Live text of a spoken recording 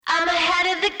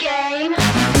the game. I'm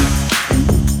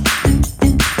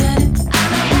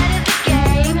ahead of the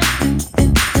game. I'm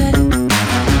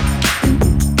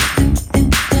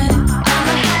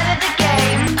ahead of the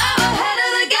game. I'm ahead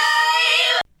of the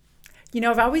game. You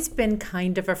know, I've always been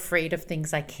kind of afraid of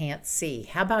things I can't see.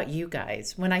 How about you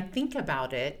guys? When I think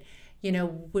about it,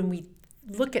 when we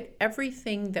look at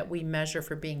everything that we measure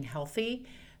for being healthy,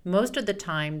 most of the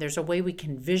time there's a way we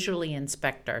can visually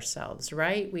inspect ourselves,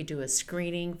 right? We do a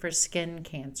screening for skin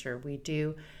cancer. We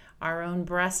do our own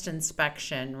breast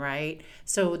inspection, right?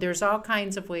 So there's all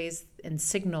kinds of ways and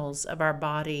signals of our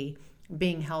body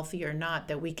being healthy or not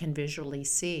that we can visually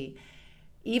see.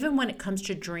 Even when it comes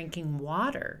to drinking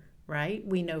water, right?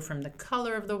 We know from the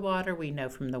color of the water, we know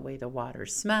from the way the water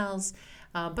smells,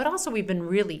 but also we've been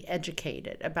really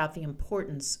educated about the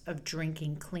importance of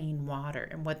drinking clean water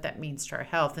and what that means to our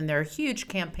health. And there are huge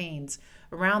campaigns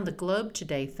around the globe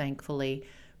today, thankfully,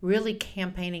 really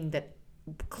campaigning that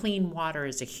clean water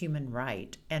is a human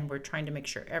right. And we're trying to make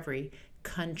sure every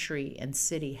country and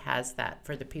city has that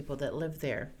for the people that live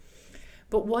there.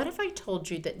 But what if I told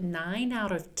you that 9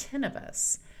 out of 10 of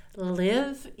us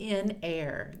live in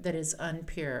air that is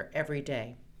unpure every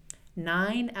day?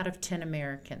 9 out of 10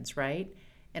 Americans, right?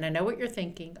 And I know what you're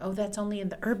thinking. Oh, that's only in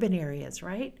the urban areas,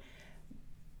 right?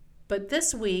 But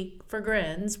this week, for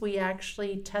grins, we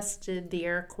actually tested the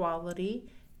air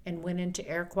quality and went into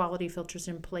air quality filters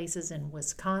in places in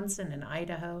Wisconsin and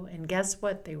Idaho. And guess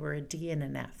what? They were a D and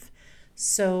an F.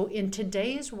 So in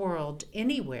today's world,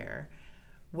 anywhere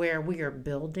where we are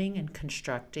building and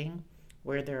constructing,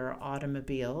 where there are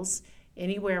automobiles,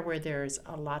 anywhere where there's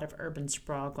a lot of urban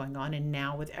sprawl going on, and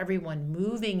now with everyone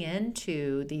moving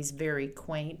into these very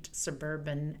quaint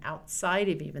suburban, outside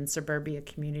of even suburbia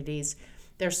communities,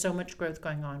 there's so much growth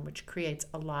going on, which creates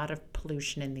a lot of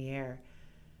pollution in the air.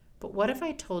 But what if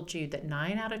I told you that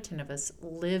 9 out of 10 of us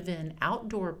live in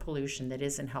outdoor pollution that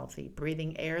isn't healthy,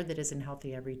 breathing air that isn't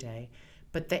healthy every day,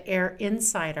 but the air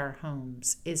inside our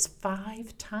homes is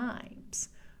 5 times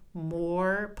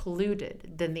more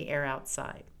polluted than the air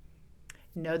outside?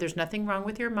 No, there's nothing wrong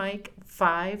with your mic.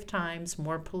 5 times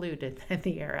more polluted than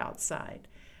the air outside.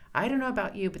 I don't know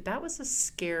about you, but that was a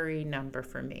scary number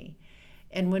for me.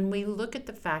 And when we look at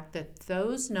the fact that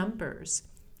those numbers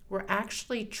were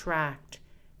actually tracked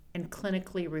and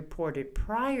clinically reported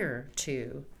prior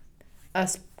to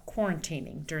us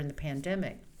quarantining during the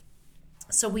pandemic.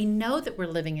 So we know that we're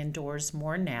living indoors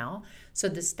more now. So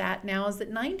the stat now is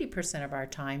that 90% of our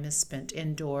time is spent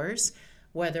indoors,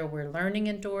 whether we're learning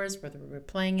indoors, whether we're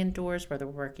playing indoors, whether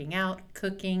we're working out,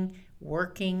 cooking,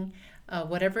 working,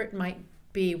 whatever it might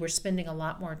be, we're spending a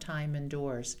lot more time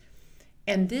indoors.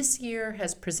 And this year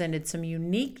has presented some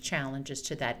unique challenges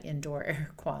to that indoor air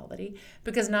quality,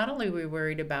 because not only are we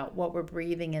worried about what we're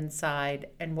breathing inside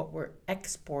and what we're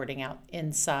exporting out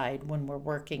inside when we're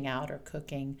working out or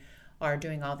cooking or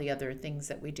doing all the other things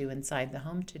that we do inside the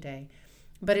home today,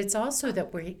 but it's also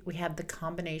that we have the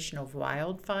combination of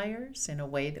wildfires in a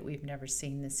way that we've never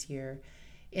seen this year,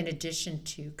 in addition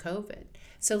to COVID.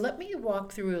 So let me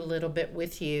walk through a little bit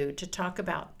with you to talk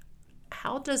about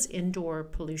how does indoor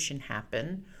pollution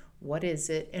happen, what is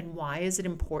it, and why is it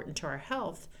important to our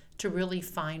health to really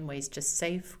find ways to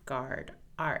safeguard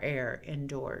our air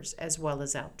indoors as well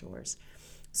as outdoors.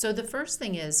 So the first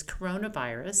thing is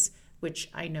coronavirus, which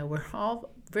I know we're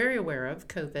all very aware of,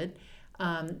 COVID,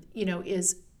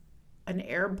 is an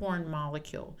airborne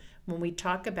molecule. When we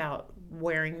talk about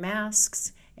wearing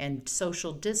masks and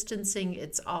social distancing,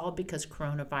 it's all because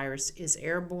coronavirus is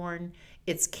airborne.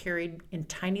 It's carried in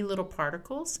tiny little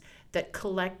particles that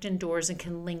collect indoors and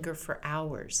can linger for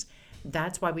hours.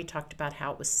 That's why we talked about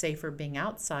how it was safer being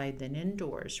outside than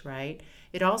indoors, right?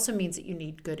 It also means that you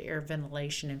need good air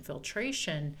ventilation and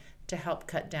filtration to help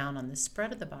cut down on the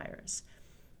spread of the virus.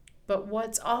 But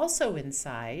what's also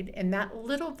inside, and that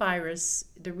little virus,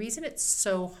 the reason it's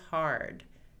so hard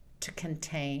to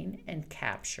contain and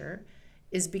capture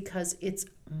is because it's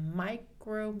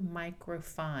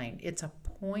microfine. It's a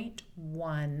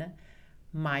 0.1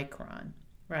 micron,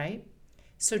 right?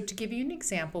 So to give you an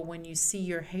example, when you see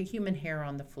your human hair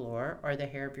on the floor or the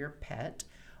hair of your pet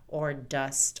or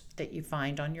dust that you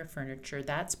find on your furniture,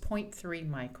 that's 0.3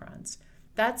 microns.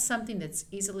 That's something that's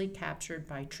easily captured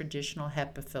by traditional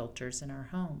HEPA filters in our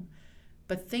home.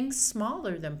 But things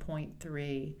smaller than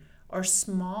 0.3 or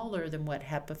smaller than what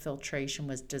HEPA filtration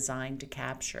was designed to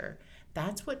capture,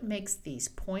 that's what makes these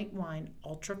 0.1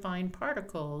 ultrafine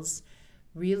particles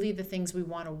really the things we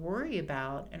want to worry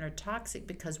about and are toxic,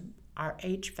 because our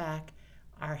HVAC,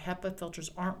 our HEPA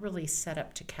filters aren't really set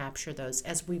up to capture those,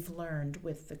 as we've learned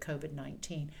with the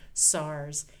COVID-19,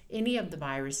 SARS, any of the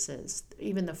viruses,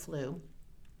 even the flu.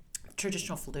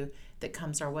 traditional flu that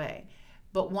comes our way.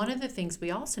 But one of the things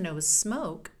we also know is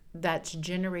smoke that's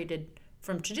generated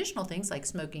from traditional things like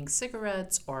smoking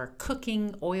cigarettes or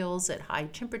cooking oils at high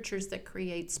temperatures that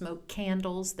create smoke,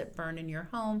 candles that burn in your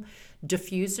home,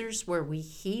 diffusers where we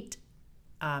heat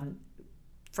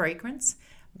fragrance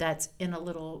that's in a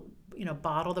little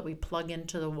bottle that we plug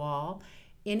into the wall.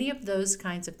 Any of those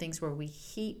kinds of things where we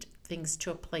heat things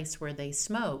to a place where they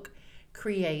smoke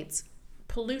creates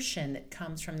pollution that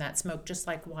comes from that smoke, just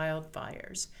like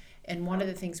wildfires. And one of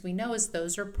the things we know is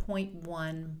those are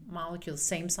 0.1 molecules,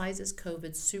 same size as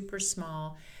COVID, super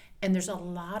small. And there's a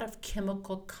lot of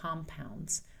chemical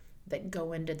compounds that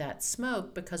go into that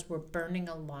smoke because we're burning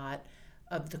a lot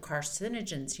of the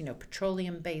carcinogens,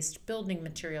 petroleum-based building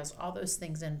materials, all those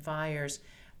things in fires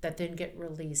that then get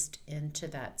released into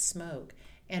that smoke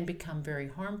and become very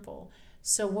harmful.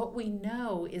 So what we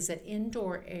know is that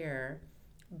indoor air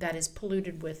that is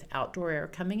polluted with outdoor air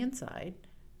coming inside,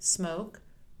 smoke,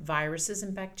 viruses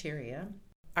and bacteria,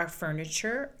 our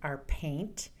furniture, our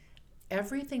paint,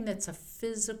 everything that's a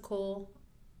physical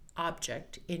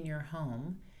object in your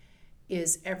home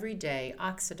is every day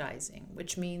oxidizing,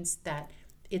 which means that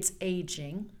it's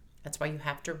aging. That's why you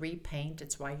have to repaint.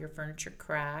 It's why your furniture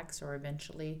cracks or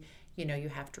eventually, you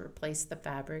have to replace the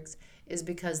fabrics, is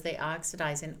because they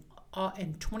oxidize in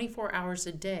 24 hours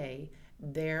a day.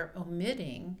 They're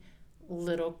emitting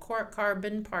little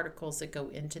carbon particles that go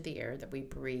into the air that we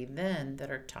breathe in that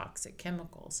are toxic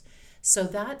chemicals. So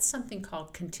that's something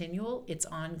called continual. It's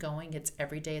ongoing. It's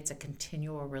every day. It's a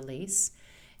continual release.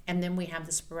 And then we have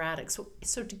the sporadic.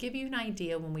 So to give you an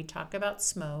idea, when we talk about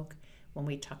smoke, when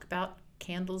we talk about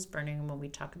candles burning, when we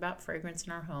talk about fragrance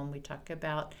in our home, we talk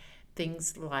about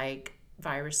things like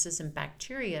viruses and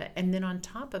bacteria. And then on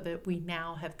top of it, we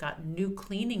now have got new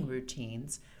cleaning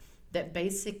routines that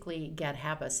basically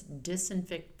have us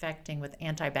disinfecting with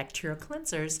antibacterial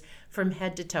cleansers from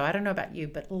head to toe. I don't know about you,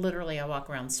 but literally I walk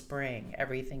around spraying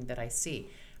everything that I see.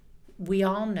 We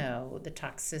all know the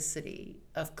toxicity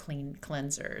of clean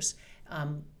cleansers.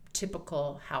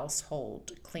 Typical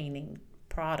household cleaning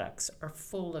products are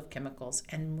full of chemicals,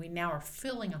 and we now are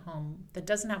filling a home that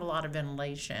doesn't have a lot of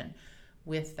ventilation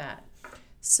with that.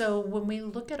 So when we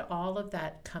look at all of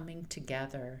that coming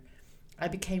together, I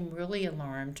became really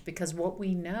alarmed because what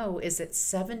we know is that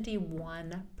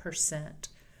 71%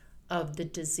 of the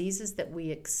diseases that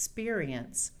we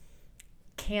experience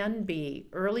can be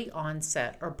early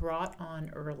onset or brought on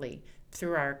early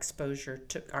through our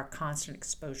constant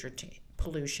exposure to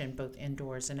pollution, both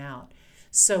indoors and out.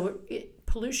 So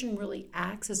pollution really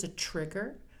acts as a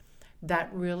trigger that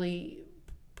really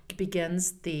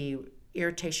begins the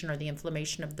irritation or the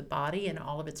inflammation of the body and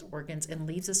all of its organs and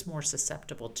leaves us more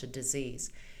susceptible to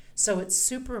disease. So it's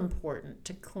super important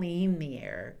to clean the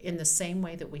air in the same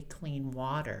way that we clean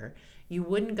water. You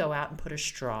wouldn't go out and put a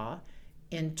straw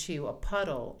into a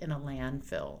puddle in a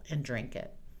landfill and drink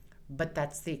it. But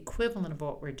that's the equivalent of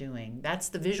what we're doing. That's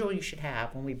the visual you should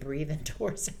have when we breathe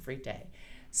indoors every day.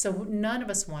 So none of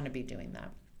us want to be doing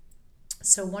that.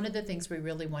 So one of the things we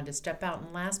really wanted to step out,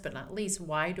 and last but not least,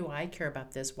 why do I care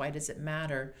about this? Why does it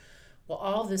matter? Well,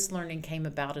 all this learning came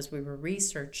about as we were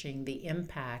researching the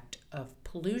impact of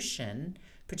pollution,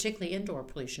 particularly indoor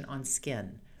pollution, on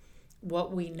skin.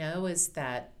 What we know is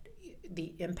that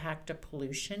the impact of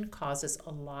pollution causes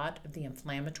a lot of the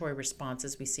inflammatory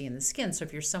responses we see in the skin. So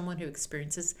if you're someone who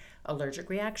experiences allergic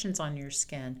reactions on your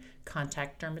skin,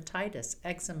 contact dermatitis,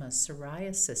 eczema,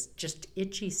 psoriasis, just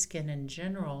itchy skin in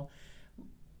general,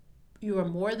 you are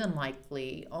more than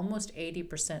likely, almost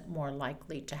 80% more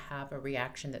likely to have a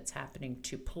reaction that's happening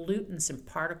to pollutants and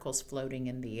particles floating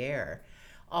in the air.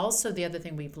 Also, the other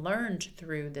thing we've learned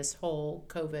through this whole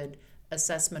COVID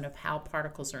assessment of how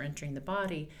particles are entering the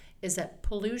body is that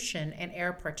pollution and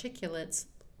air particulates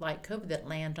like COVID that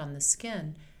land on the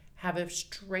skin have a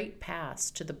straight pass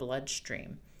to the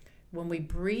bloodstream. When we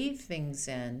breathe things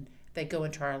in, they go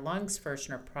into our lungs first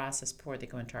and are processed before they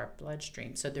go into our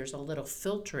bloodstream. So there's a little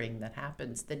filtering that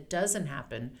happens that doesn't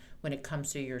happen when it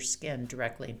comes to your skin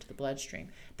directly into the bloodstream.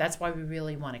 That's why we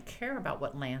really want to care about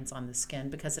what lands on the skin,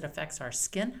 because it affects our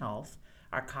skin health,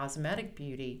 our cosmetic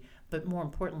beauty, but more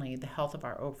importantly, the health of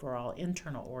our overall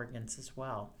internal organs as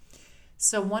well.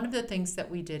 So one of the things that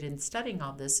we did in studying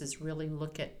all this is really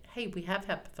look at, hey, we have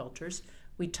HEPA filters.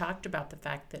 We talked about the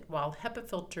fact that while HEPA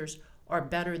filters are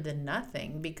better than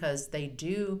nothing because they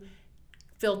do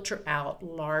filter out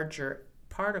larger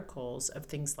particles of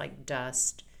things like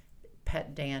dust,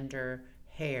 pet dander,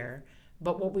 hair.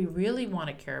 But what we really want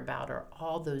to care about are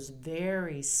all those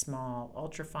very small,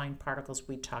 ultrafine particles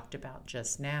we talked about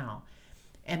just now.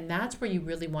 And that's where you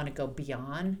really want to go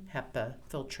beyond HEPA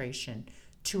filtration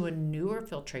to a newer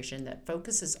filtration that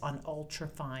focuses on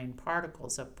ultrafine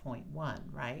particles of 0.1,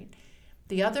 right?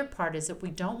 The other part is that we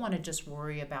don't want to just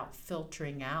worry about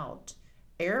filtering out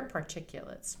air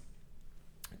particulates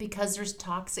because there's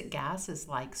toxic gases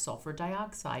like sulfur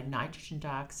dioxide, nitrogen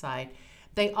dioxide.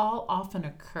 They all often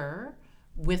occur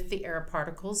with the air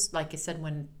particles, like I said,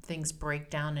 when things break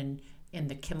down in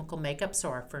the chemical makeup, so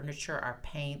our furniture, our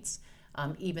paints,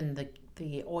 even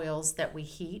the oils that we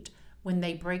heat, when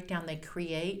they break down, they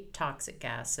create toxic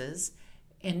gases,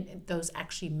 and those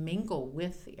actually mingle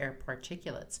with the air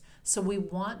particulates. So we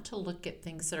want to look at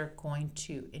things that are going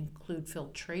to include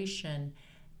filtration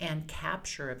and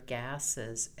capture of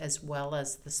gases as well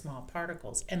as the small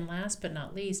particles. And last but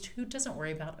not least, who doesn't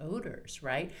worry about odors,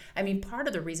 right? I mean, part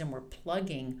of the reason we're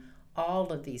plugging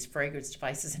all of these fragrance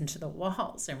devices into the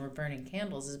walls and we're burning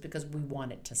candles is because we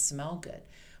want it to smell good.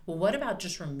 Well, what about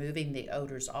just removing the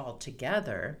odors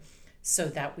altogether so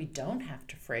that we don't have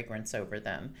to fragrance over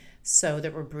them, so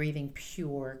that we're breathing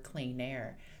pure, clean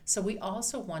air? So we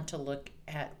also want to look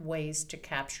at ways to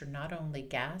capture not only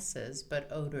gases, but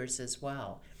odors as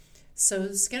well.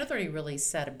 So Skin Authority really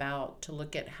set about to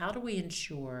look at how do we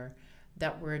ensure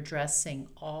that we're addressing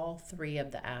all three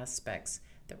of the aspects,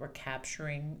 that we're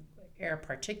capturing air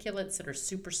particulates that are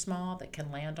super small that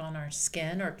can land on our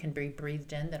skin or can be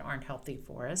breathed in that aren't healthy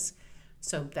for us.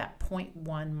 So that 0.1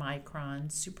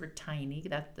 micron, super tiny,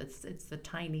 it's the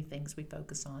tiny things we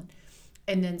focus on.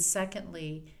 And then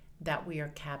secondly, that we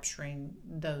are capturing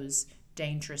those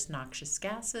dangerous noxious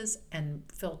gases and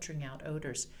filtering out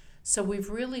odors. So we've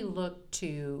really looked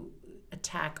to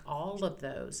attack all of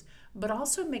those, but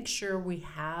also make sure we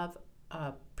have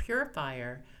a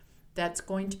purifier that's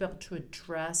going to be able to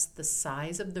address the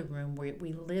size of the room where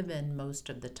we live in most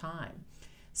of the time.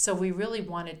 So we really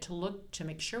wanted to look to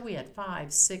make sure we had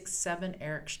 5, 6, 7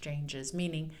 air exchanges,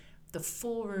 meaning the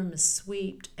full room is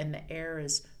swept and the air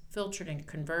is filtered and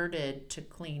converted to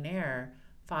clean air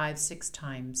 5, 6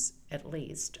 times at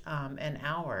least an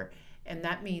hour. And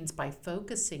that means by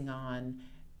focusing on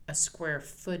a square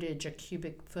footage, a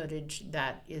cubic footage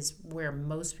that is where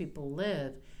most people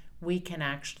live, we can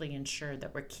actually ensure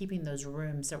that we're keeping those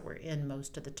rooms that we're in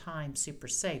most of the time super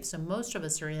safe. So most of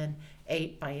us are in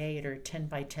 8 by 8 or 10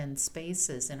 by 10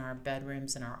 spaces in our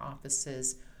bedrooms and our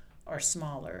offices or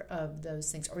smaller of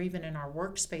those things, or even in our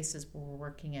workspaces where we're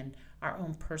working in our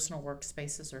own personal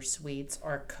workspaces or suites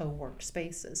or co-work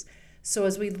spaces. So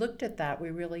as we looked at that, we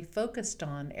really focused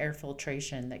on air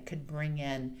filtration that could bring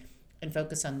in and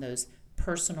focus on those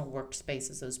personal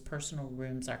workspaces, those personal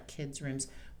rooms, our kids' rooms.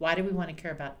 Why do we want to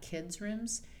care about kids'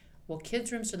 rooms? Well,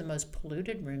 kids' rooms are the most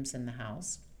polluted rooms in the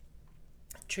house.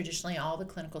 Traditionally, all the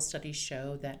clinical studies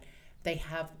show that they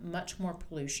have much more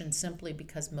pollution simply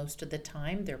because most of the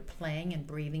time they're playing and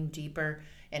breathing deeper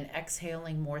and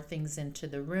exhaling more things into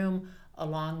the room,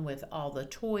 along with all the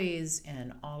toys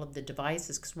and all of the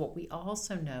devices. Because what we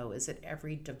also know is that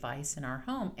every device in our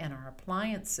home and our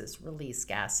appliances release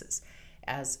gases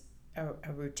as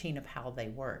a routine of how they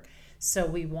work. So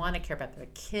we want to care about the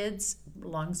kids'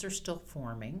 lungs are still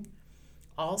forming.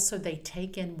 Also, they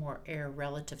take in more air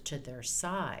relative to their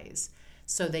size.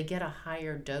 So they get a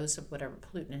higher dose of whatever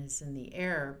pollutant is in the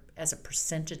air as a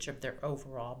percentage of their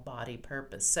overall body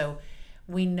purpose. So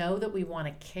we know that we want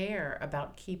to care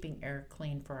about keeping air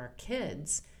clean for our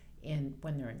kids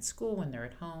when they're in school, when they're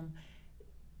at home,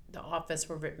 the office,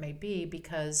 wherever it may be,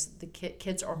 because the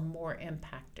kids are more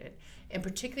impacted. And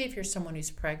particularly if you're someone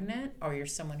who's pregnant or you're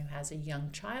someone who has a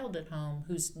young child at home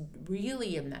who's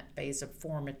really in that phase of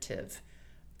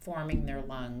forming their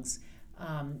lungs,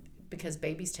 because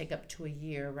babies take up to a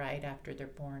year right after they're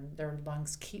born. Their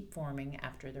lungs keep forming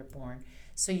after they're born.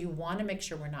 So you want to make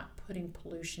sure we're not putting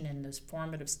pollution in those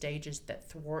formative stages that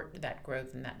thwart that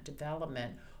growth and that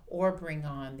development or bring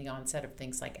on the onset of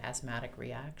things like asthmatic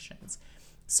reactions.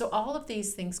 So all of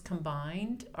these things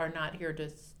combined are not here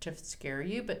to scare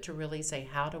you, but to really say,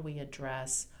 how do we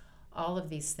address all of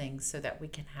these things so that we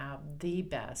can have the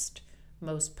best,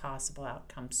 most possible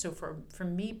outcomes? So for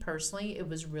me personally, it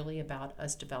was really about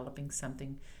us developing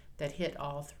something that hit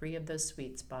all three of those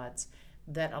sweet spots,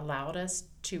 that allowed us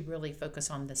to really focus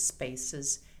on the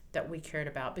spaces that we cared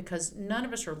about, because none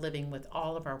of us are living with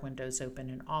all of our windows open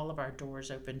and all of our doors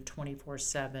open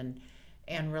 24/7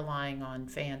 and relying on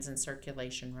fans and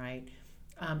circulation, right?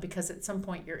 Because at some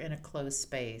point you're in a closed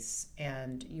space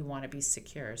and you want to be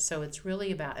secure. So it's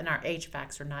really about, and our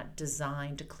HVACs are not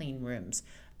designed to clean rooms.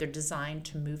 They're designed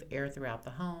to move air throughout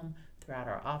the home, throughout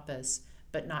our office,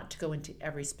 but not to go into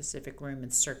every specific room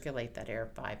and circulate that air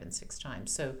 5 and 6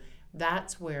 times. So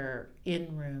that's where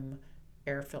in-room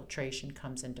air filtration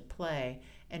comes into play,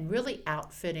 and really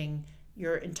outfitting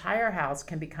your entire house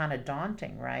can be kind of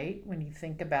daunting, right? When you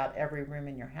think about every room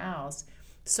in your house.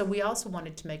 So we also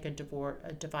wanted to make a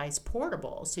device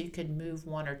portable so you could move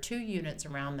 1 or 2 units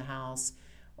around the house,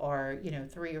 or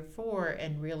 3 or 4,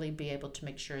 and really be able to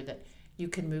make sure that you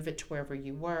can move it to wherever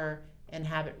you were and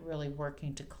have it really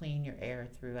working to clean your air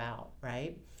throughout,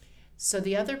 right? So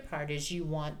the other part is you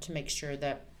want to make sure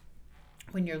that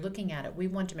when you're looking at it, we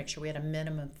want to make sure we had a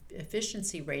minimum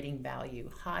efficiency rating value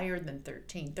higher than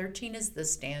 13. 13 is the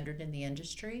standard in the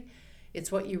industry.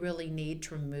 It's what you really need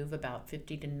to remove about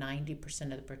 50 to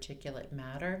 90% of the particulate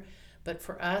matter. But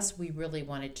for us, we really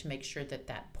wanted to make sure that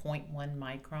that 0.1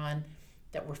 micron,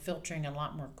 that we're filtering a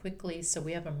lot more quickly. So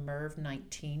we have a MERV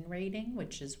 19 rating,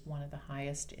 which is one of the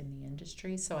highest in the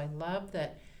industry. So I love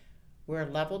that we're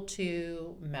a level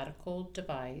 2 medical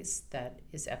device that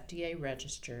is FDA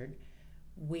registered.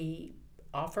 We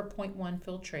offer 0.1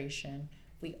 filtration.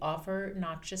 We offer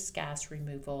noxious gas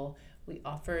removal. We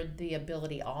offer the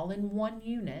ability all in one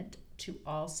unit to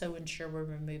also ensure we're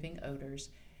removing odors.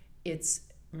 It's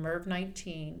MERV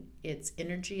 19, it's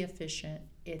energy efficient,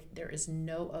 there is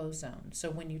no ozone. So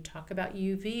when you talk about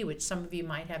UV, which some of you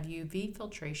might have UV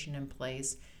filtration in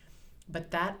place,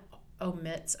 but that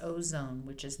omits ozone,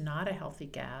 which is not a healthy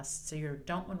gas. So you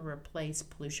don't want to replace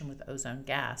pollution with ozone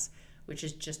gas, which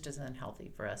is just as unhealthy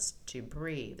for us to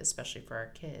breathe, especially for our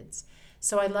kids.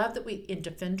 So I love that in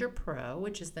Defender Pro,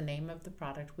 which is the name of the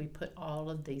product, we put all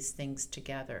of these things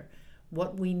together.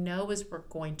 What we know is we're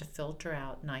going to filter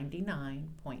out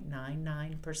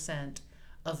 99.99%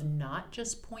 of not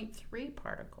just 0.3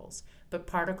 particles, but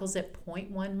particles at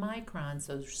 0.1 microns,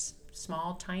 those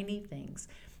small, tiny things,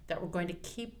 that we're going to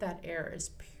keep that air as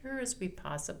pure as we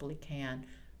possibly can.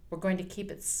 We're going to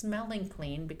keep it smelling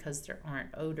clean because there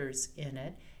aren't odors in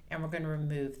it, and we're going to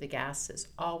remove the gases,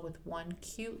 all with one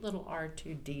cute little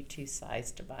R2-D2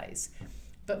 size device.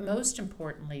 But most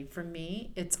importantly, for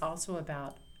me, it's also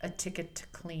about a ticket to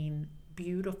clean,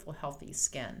 beautiful, healthy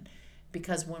skin.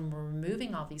 Because when we're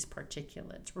removing all these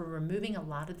particulates, we're removing a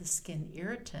lot of the skin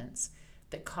irritants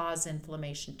that cause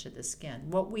inflammation to the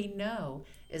skin. What we know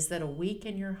is that a week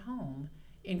in your home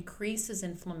increases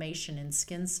inflammation in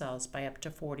skin cells by up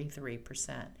to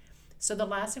 43%. So the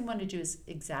last thing we want to do is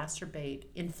exacerbate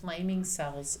inflaming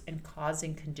cells and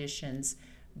causing conditions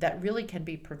that really can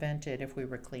be prevented if we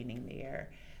were cleaning the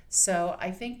air. So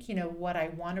I think, what I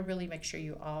want to really make sure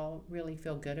you all really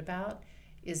feel good about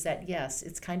is that, yes,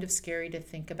 it's kind of scary to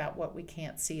think about what we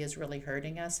can't see is really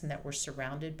hurting us, and that we're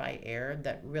surrounded by air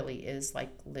that really is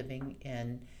like living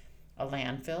in a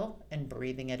landfill and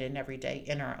breathing it in every day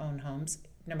in our own homes,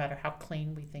 no matter how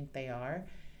clean we think they are.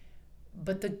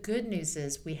 But the good news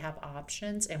is we have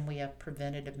options and we have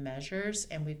preventative measures,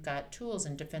 and we've got tools,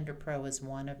 and Defender Pro is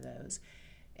one of those.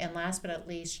 And last but not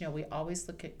least, we always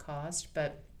look at cost,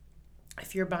 but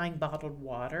if you're buying bottled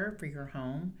water for your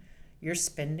home, you're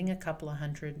spending a couple of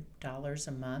 $100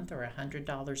 a month or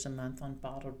 $100 a month on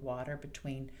bottled water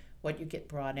between what you get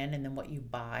brought in and then what you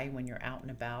buy when you're out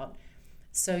and about.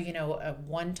 So, a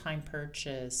one-time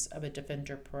purchase of a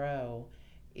Defender Pro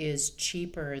is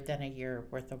cheaper than a year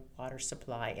worth of water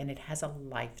supply, and it has a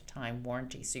lifetime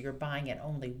warranty. So you're buying it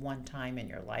only one time in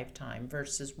your lifetime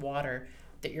versus water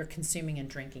that you're consuming and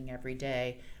drinking every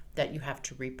day that you have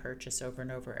to repurchase over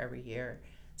and over every year.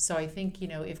 So I think,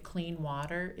 if clean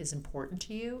water is important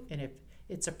to you and if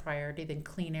it's a priority, then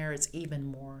clean air is even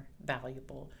more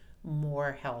valuable,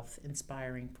 more health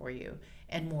inspiring for you,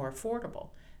 and more affordable.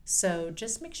 So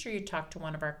just make sure you talk to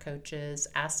one of our coaches,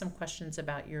 ask some questions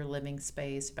about your living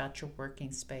space, about your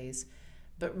working space.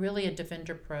 But really, a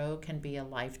Defender Pro can be a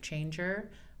life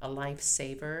changer, a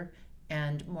lifesaver,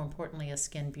 and more importantly, a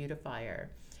skin beautifier.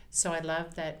 So I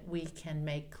love that we can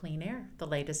make clean air the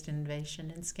latest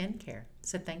innovation in skincare.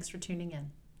 So thanks for tuning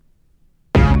in.